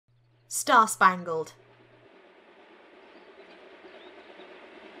Star Spangled.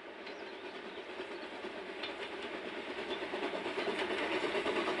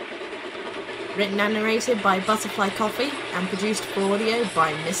 Written and narrated by ButterflyCoffee and produced for audio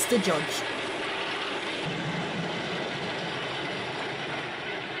by Mr Joj.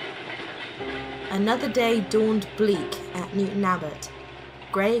 Another day dawned bleak at Newton Abbot.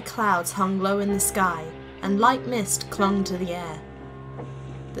 Grey clouds hung low in the sky, and light mist clung to the air.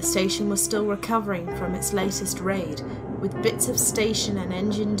 The station was still recovering from its latest raid, with bits of station and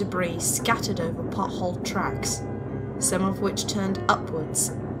engine debris scattered over potholed tracks, some of which turned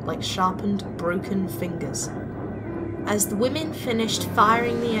upwards like sharpened, broken fingers. As the women finished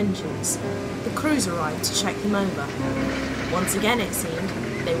firing the engines, the crews arrived to check them over. Once again, it seemed,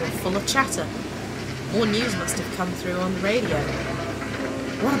 they were full of chatter. More news must have come through on the radio.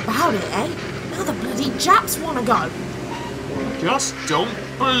 What about it, eh? Now the bloody Japs want to go. Just don't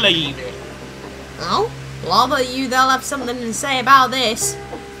believe it. Oh? Well, I'll bet you they'll have something to say about this.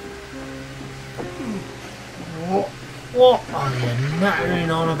 What are you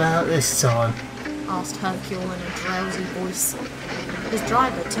nattering on about this time? Asked Hercule in a drowsy voice. His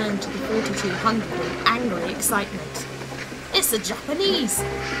driver turned to the 4200 in angry excitement. It's the Japanese!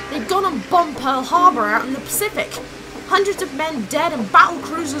 They've gone and bombed Pearl Harbor out in the Pacific! Hundreds of men dead and battle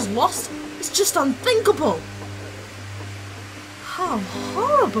cruisers lost! It's just unthinkable! How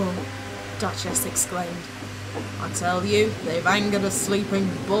horrible! Duchess exclaimed. I tell you, they've angered a sleeping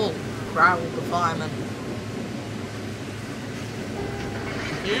bull, growled the fireman.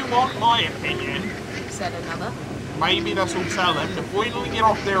 You want my opinion? Said another. Maybe this will tell them to finally get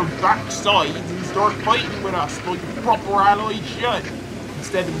off their backsides and start fighting with us like proper allies should,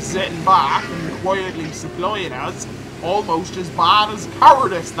 instead of sitting back and quietly supplying us, almost as bad as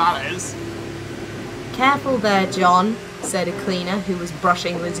cowardice, that is. Careful there, John, said a cleaner who was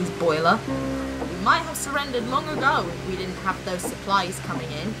brushing Lizzie's boiler. We might have surrendered long ago if we didn't have those supplies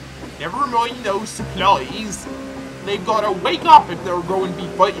coming in. Never mind those supplies. They've got to wake up if they're going to be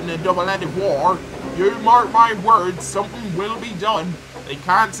fighting a double-ended war. You mark my words, something will be done. They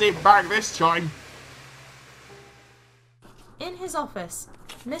can't sit back this time. In his office,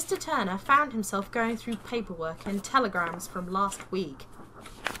 Mr. Turner found himself going through paperwork and telegrams from last week.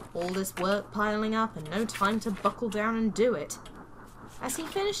 All this work piling up and no time to buckle down and do it. As he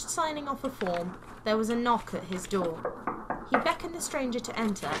finished signing off a form, there was a knock at his door. He beckoned the stranger to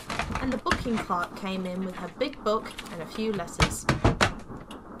enter, and the booking clerk came in with her big book and a few letters.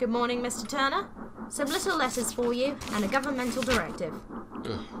 Good morning, Mr. Turner. Some little letters for you, and a governmental directive.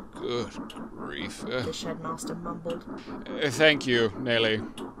 Good grief. The shedmaster mumbled. Thank you, Nelly.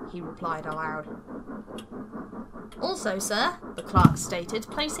 He replied aloud. Also, sir, the clerk stated,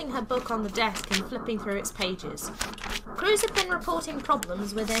 placing her book on the desk and flipping through its pages. Crews have been reporting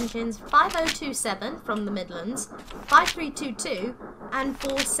problems with engines 5027 from the Midlands, 5322 and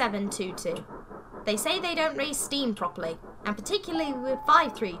 4722. They say they don't raise steam properly, and particularly with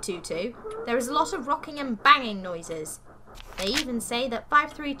 5322, there is a lot of rocking and banging noises. They even say that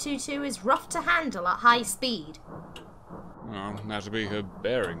 5322 is rough to handle at high speed. Well, that'll be her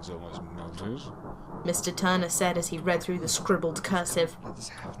bearings almost melted. Mr. Turner said as he read through the scribbled cursive.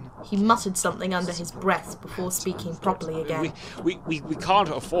 He muttered something under his breath before speaking properly again. We can't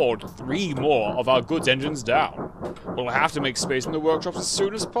afford 3 more of our goods engines down. We'll have to make space in the workshops as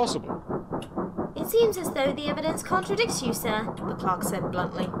soon as possible. It seems as though the evidence contradicts you, sir, the clerk said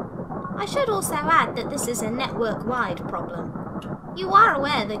bluntly. I should also add that this is a network-wide problem. You are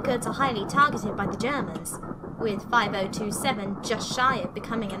aware that goods are highly targeted by the Germans, with 5027 just shy of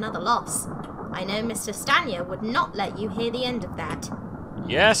becoming another loss. I know Mr. Stanier would not let you hear the end of that.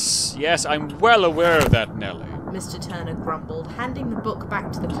 Yes, I'm well aware of that, Nelly. Mr. Turner grumbled, handing the book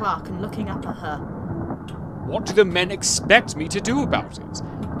back to the clerk and looking up at her. What do the men expect me to do about it?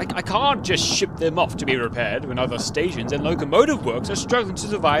 I can't just ship them off to be repaired when other stations and locomotive works are struggling to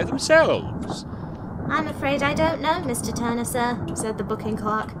survive themselves. I'm afraid I don't know, Mr. Turner, sir, said the booking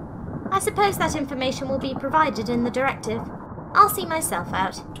clerk. I suppose that information will be provided in the directive. I'll see myself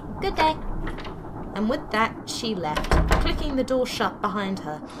out. Good day. And with that, she left, clicking the door shut behind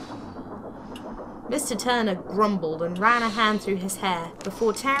her. Mr. Turner grumbled and ran a hand through his hair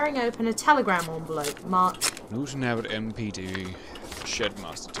before tearing open a telegram envelope marked Newton Abbot MPD,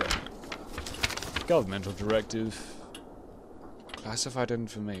 Shedmaster Turner. Governmental directive. Classified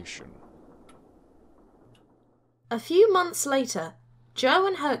information. A few months later, Joe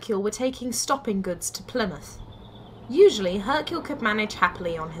and Hercule were taking stopping goods to Plymouth. Usually, Hercule could manage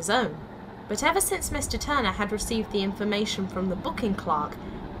happily on his own, but ever since Mr. Turner had received the information from the booking clerk,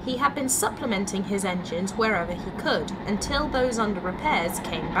 he had been supplementing his engines wherever he could until those under repairs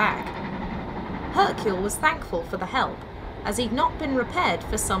came back. Hercule was thankful for the help, as he'd not been repaired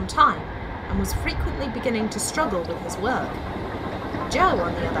for some time, and was frequently beginning to struggle with his work. Joe,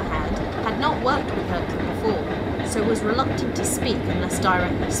 on the other hand, had not worked with Hercule before, so was reluctant to speak unless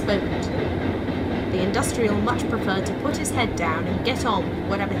directly spoken to. The industrial much preferred to put his head down and get on with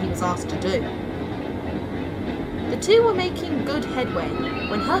whatever he was asked to do. The two were making good headway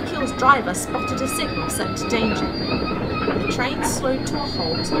when Hercule's driver spotted a signal set to danger. The train slowed to a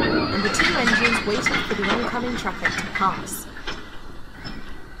halt, and the two engines waited for the oncoming traffic to pass.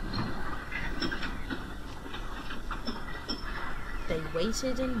 They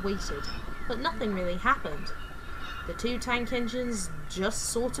waited and waited, but nothing really happened. The two tank engines just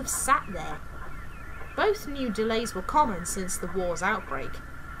sort of sat there. Both knew delays were common since the war's outbreak,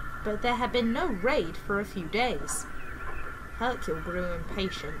 but there had been no raid for a few days. Hercule grew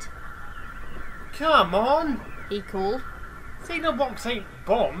impatient. Come on! He called. Signal box ain't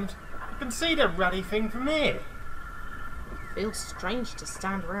bombed. You can see the ruddy thing from here. Feels strange to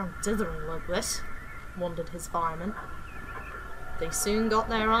stand around dithering like this, wondered his fireman. They soon got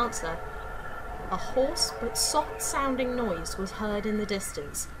their answer. A hoarse but soft-sounding noise was heard in the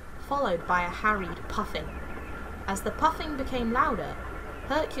distance, followed by a harried puffing. As the puffing became louder,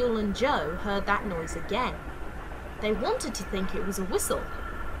 Hercule and Joe heard that noise again. They wanted to think it was a whistle,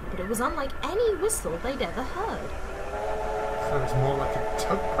 but it was unlike any whistle they'd ever heard. Sounds more like a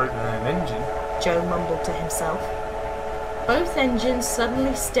tugboat than an engine. Joe mumbled to himself. Both engines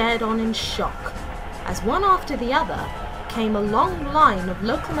suddenly stared on in shock, as one after the other came a long line of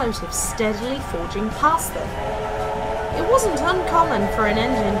locomotives steadily forging past them. It wasn't uncommon for an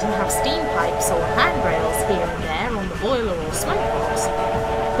engine to have steam pipes or handrails here and there on the boiler or smoke box,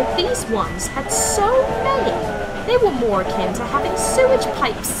 but these ones had so many they were more akin to having sewage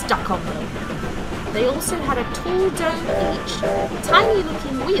pipes stuck on them. They also had a tall dome each, tiny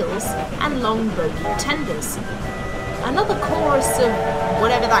looking wheels, and long bogey tenders. Another chorus of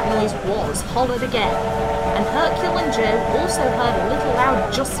whatever that noise was hollered again, and Hercule and Joe also heard a little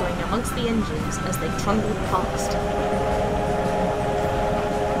loud jostling amongst the engines as they trundled past.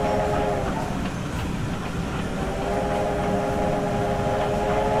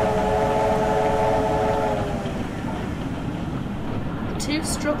 The two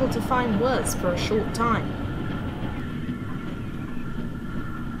struggled to find words for a short time.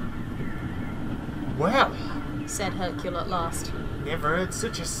 Well, Said Hercule at last. never heard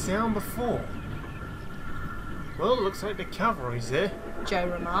such a sound before. Well, looks like the cavalry's here. Joe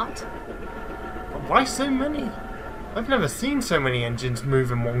remarked. But why so many? I've never seen so many engines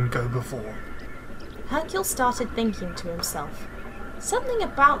move in one go before. Hercule started thinking to himself. Something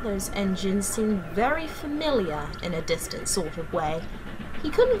about those engines seemed very familiar in a distant sort of way. He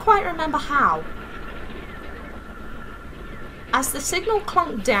couldn't quite remember how. As the signal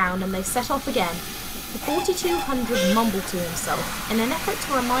clunked down and they set off again, the 4200 mumbled to himself in an effort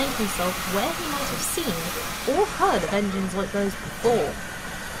to remind himself where he might have seen or heard of engines like those before.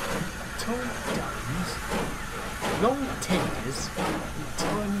 Tall domes, long tenders, and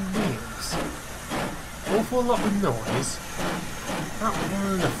tiny wheels. Awful lot of noise. That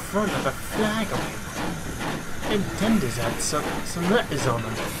one on the front of the flag on it. Them tenders had some letters on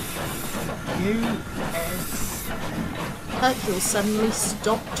them. U.S. Hercule suddenly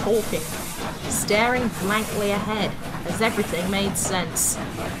stopped talking, staring blankly ahead as everything made sense.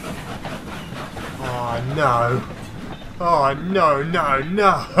 Oh no! Oh no, no,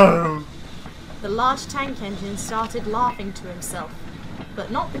 no! The large tank engine started laughing to himself,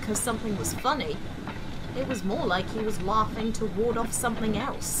 but not because something was funny. It was more like he was laughing to ward off something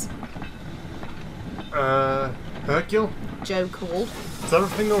else. Hercule? Joe called. Is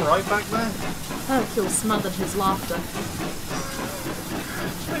everything alright back there? Hercule smothered his laughter.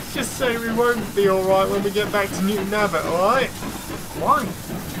 Let's just say we won't be alright when we get back to Newton Abbot, alright? Why?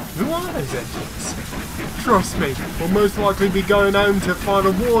 Who are those engines? Trust me, we'll most likely be going home to find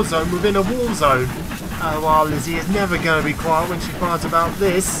a war zone within a war zone. Oh, well, Lizzie is never going to be quiet when she finds about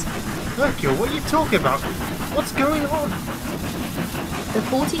this. Hercule, what are you talking about? What's going on? The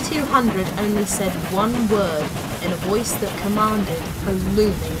 4200 only said one word in a voice that commanded a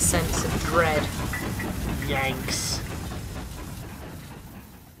looming sense of dread. Yanks.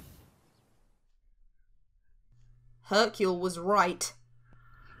 Hercule was right.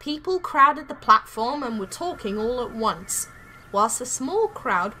 People crowded the platform and were talking all at once, whilst a small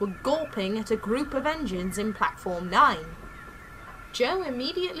crowd were gawping at a group of engines in Platform 9. Joe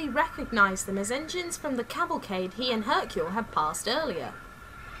immediately recognised them as engines from the cavalcade he and Hercule had passed earlier.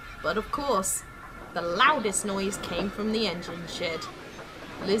 But of course, the loudest noise came from the engine shed.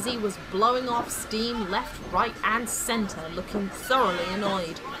 Lizzie was blowing off steam left, right and centre, looking thoroughly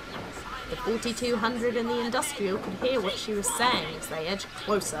annoyed. The 4200 and the industrial could hear what she was saying as they edged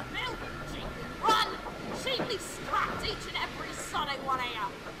closer. Run! Cheaply scrapped each and every sodding one here.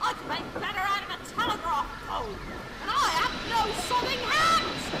 I could make better out of a telegraph pole. And I have no sodding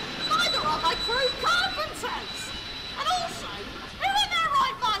hands! Neither are my crew carpenters! And also, who in their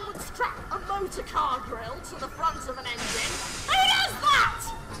right mind would strap a motor car grill to the front of an engine? Who does that?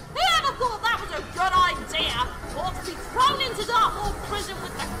 Whoever thought that was a good idea ought to be thrown into Dartmoor prison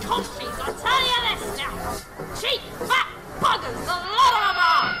with the conchies, I tell you this now! Cheap, fat buggers, the lot of them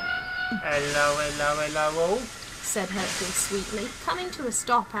are! Hello all. Said Hercules sweetly, coming to a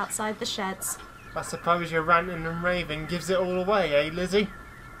stop outside the sheds. I suppose your ranting and raving gives it all away, eh, Lizzie?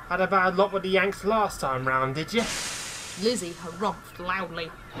 Had a bad lot with the Yanks last time round, did you? Lizzie harumphed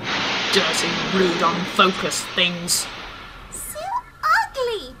loudly. Dirty, rude, unfocused things. So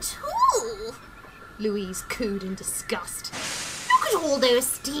ugly, too! Louise cooed in disgust. Look at all those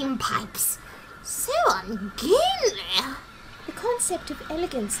steam pipes. So ungainly. The concept of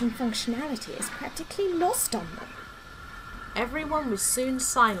elegance and functionality is practically lost on them. Everyone was soon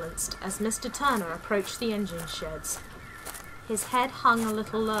silenced as Mr. Turner approached the engine sheds. His head hung a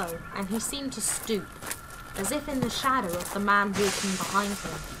little low, and he seemed to stoop, as if in the shadow of the man walking behind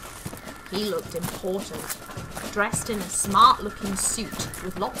him. He looked important, dressed in a smart-looking suit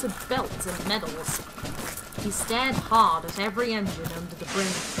with lots of belts and medals. He stared hard at every engine under the brim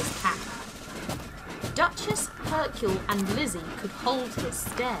of his cap. Duchess, Hercule and Lizzie could hold his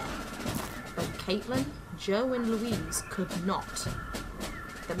stare, but Caitlin, Joe and Louise could not.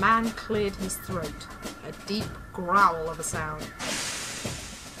 The man cleared his throat, a deep growl of a sound.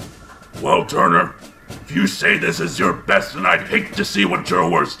 Well, Turner, if you say this is your best, then I'd hate to see what your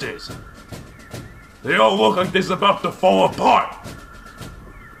worst is. They all look like they're about to fall apart.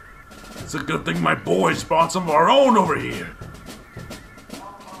 It's a good thing my boys brought some of our own over here.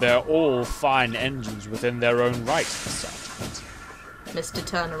 They're all fine engines within their own right, Sergeant. Mr.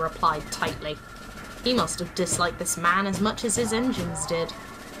 Turner replied tightly. He must have disliked this man as much as his engines did.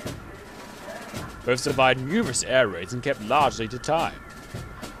 Both survived numerous air raids and kept largely to time.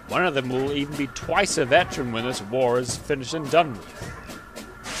 One of them will even be twice a veteran when this war is finished and done with.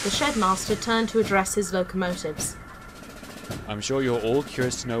 The shedmaster turned to address his locomotives. I'm sure you're all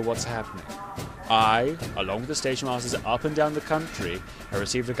curious to know what's happening. I, along with the station masters up and down the country, have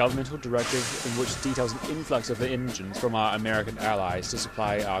received a governmental directive in which details an influx of the engines from our American allies to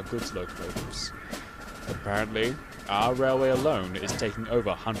supply our goods locomotives. Apparently, our railway alone is taking over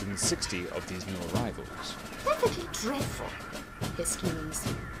 160 of these new arrivals. Perfectly dreadful, hissed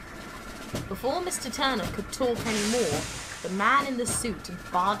Louise. Before Mr. Turner could talk any more, the man in the suit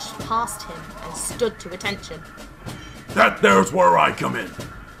barged past him and stood to attention. That there's where I come in.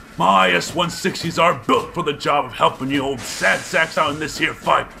 My S-160s are built for the job of helping you old sad sacks out in this here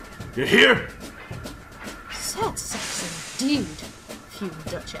fight. You hear? Sad sacks indeed, fumed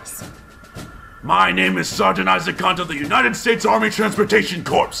Duchess. My name is Sergeant Isaac Hunt of the United States Army Transportation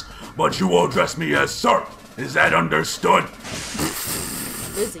Corps, but you will address me as Sir. Is that understood?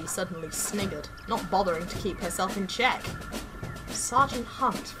 Lizzie suddenly sniggered, not bothering to keep herself in check. Sergeant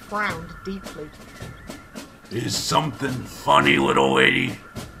Hunt frowned deeply. Is something funny, little lady?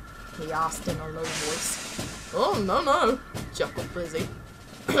 He asked in a low voice. Oh, no, chuckled Lizzie.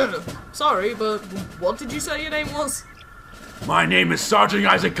 Sorry, but what did you say your name was? My name is Sergeant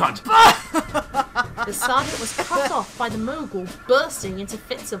Isaac Hunt. The sergeant was cut off by the mogul bursting into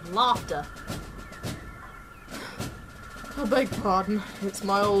fits of laughter. I beg pardon, it's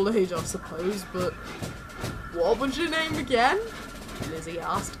my old age, I suppose, but what was your name again? Lizzie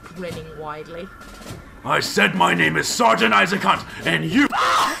asked, grinning widely. I said my name is Sergeant Isaac Hunt, and you—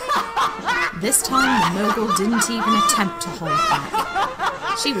 This time the mogul didn't even attempt to hold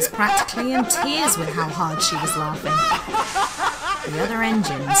back. She was practically in tears with how hard she was laughing. The other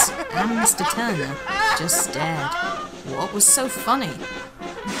engines, and Mr. Turner, just stared. What was so funny?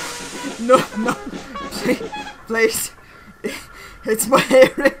 No, please. It's my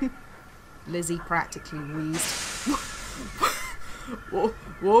hearing. Lizzie practically wheezed. What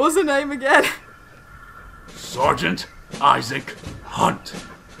was her name again? Sergeant Isaac Hunt.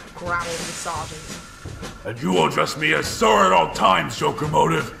 Growled the sergeant. And you will address me as Sir at all times,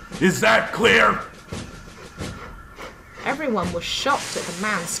 locomotive. Is that clear? Everyone was shocked at the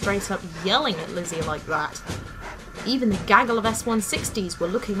man straight up yelling at Lizzie like that. Even the gaggle of S-160s were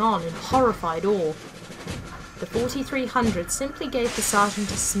looking on in horrified awe. The 4300 simply gave the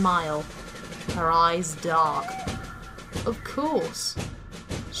sergeant a smile, her eyes dark. Of course,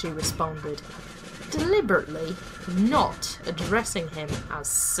 she responded, deliberately not addressing him as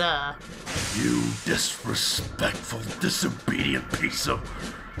Sir. You disrespectful, disobedient piece of—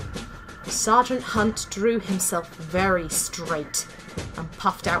 Sergeant Hunt drew himself very straight and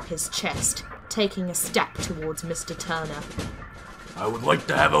puffed out his chest, taking a step towards Mr. Turner. I would like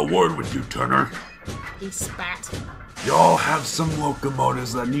to have a word with you, Turner. He spat. Y'all have some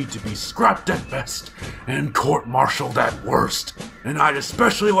locomotives that need to be scrapped at best and court-martialed at worst. And I'd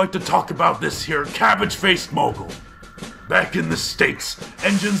especially like to talk about this here cabbage-faced mogul. Back in the States,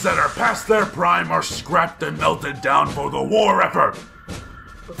 engines that are past their prime are scrapped and melted down for the war effort.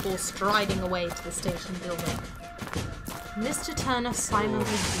 Before striding away to the station building. Mr. Turner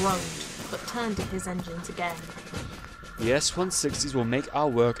silently groaned, but turned to his engines again. The S-160s will make our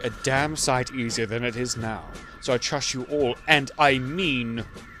work a damn sight easier than it is now. So I trust you all, and I mean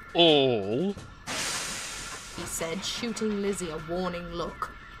all, he said, shooting Lizzie a warning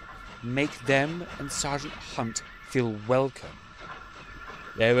look. Make them and Sergeant Hunt feel welcome.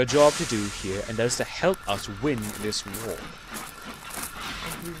 They have a job to do here, and that is to help us win this war.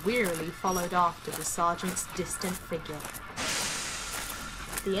 And he wearily followed after the sergeant's distant figure.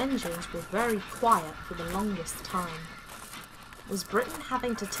 The engines were very quiet for the longest time. Was Britain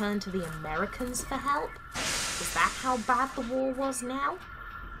having to turn to the Americans for help? Was that how bad the war was now?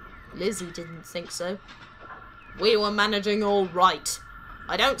 Lizzie didn't think so. We were managing all right.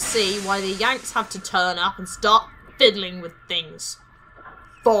 I don't see why the Yanks have to turn up and start fiddling with things.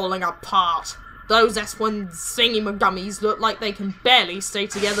 Falling apart. Those S1 thingy-magummies look like they can barely stay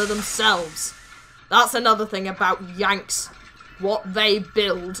together themselves. That's another thing about Yanks. What they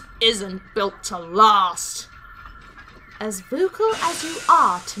build isn't built to last. As vocal as you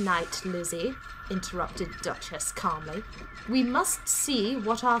are tonight, Lizzie, interrupted Duchess calmly, we must see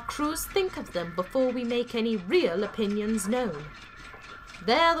what our crews think of them before we make any real opinions known.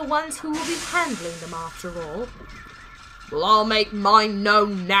 They're the ones who will be handling them after all. Well, I'll make mine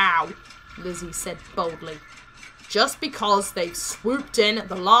known now, Lizzie said boldly. Just because they've swooped in at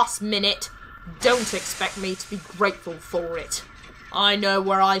the last minute, don't expect me to be grateful for it. I know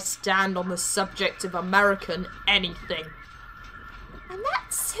where I stand on the subject of American anything. And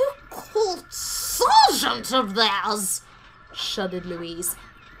that so-called sergeant of theirs, shuddered Louise.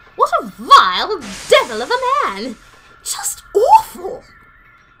 What a vile devil of a man! Just awful!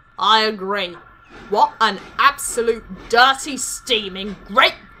 I agree. What an absolute dirty, steaming,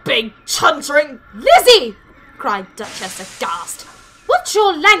 great big chuntering... Lizzie! Cried Duchess aghast. What's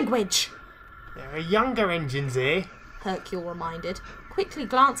your language? There are younger engines here, Hercule reminded, quickly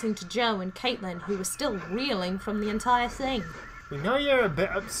glancing to Joe and Caitlin, who were still reeling from the entire thing. We know you're a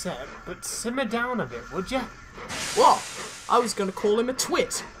bit upset, but simmer down a bit, would you? What? I was going to call him a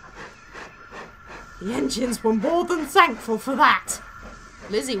twit. The engines were more than thankful for that.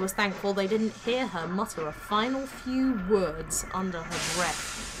 Lizzie was thankful they didn't hear her mutter a final few words under her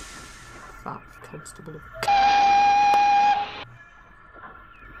breath. Fat constable of...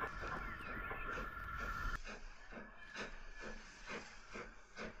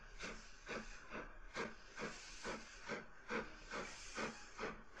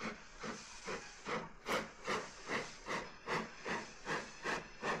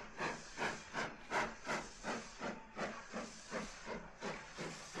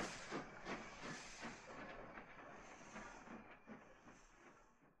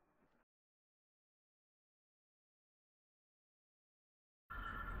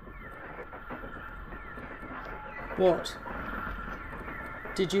 What?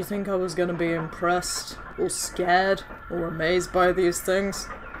 Did you think I was going to be impressed, or scared, or amazed by these things?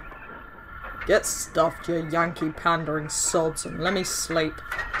 Get stuffed, you Yankee pandering sods, and let me sleep.